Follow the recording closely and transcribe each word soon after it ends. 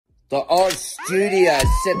The Thaauzstudio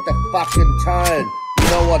set the fucking tone. You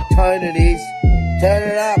know what tone it is? Turn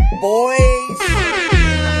it up, boys!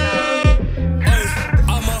 Hey,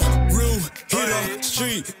 I'm a real hitter,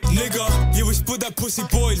 street nigga. Yeah, we split that pussy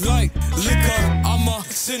boy like liquor. I'm a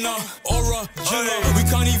sinner or a killer. We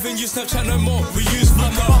can't even use Snapchat no more. We use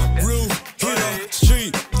Flickr. Real hitter,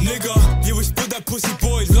 street nigga. Yeah, we split that pussy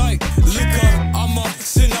boy like liquor. I'm a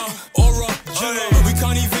sinner or a killer. We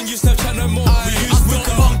can't even use Snapchat no more. We use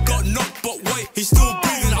Flickr. Got knocked, but wait, he's still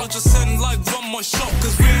breathing. I'll just send like one more shot,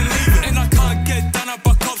 cause we ain't leaving. And I can't get down at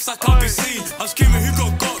back ups, I can't be seen. I'm screaming who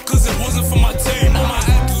got, cause it wasn't for my team. On my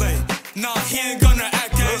act late, nah, he ain't gonna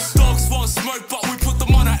act gay. Dogs want smoke, but we put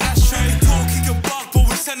them on an ashtray. Talk, he can bark, but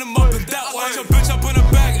we send him up in that way. Your bitch up in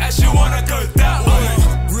a bag, and she wanna go that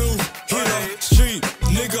way. Real hitter, street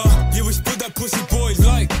nigga. Yeah, we split that pussy boy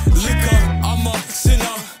like liquor. I'm a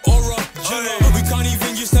sinner or a killer. We can't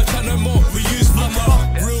even use Snapchat no more. We use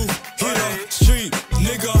Flickr. Real hitter, street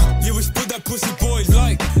nigga. Yeah, we split that pussy boy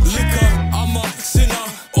like liquor. I'm a sinner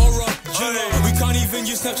or a killer. We can't even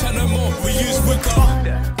use Snapchat no more. We use Flickr.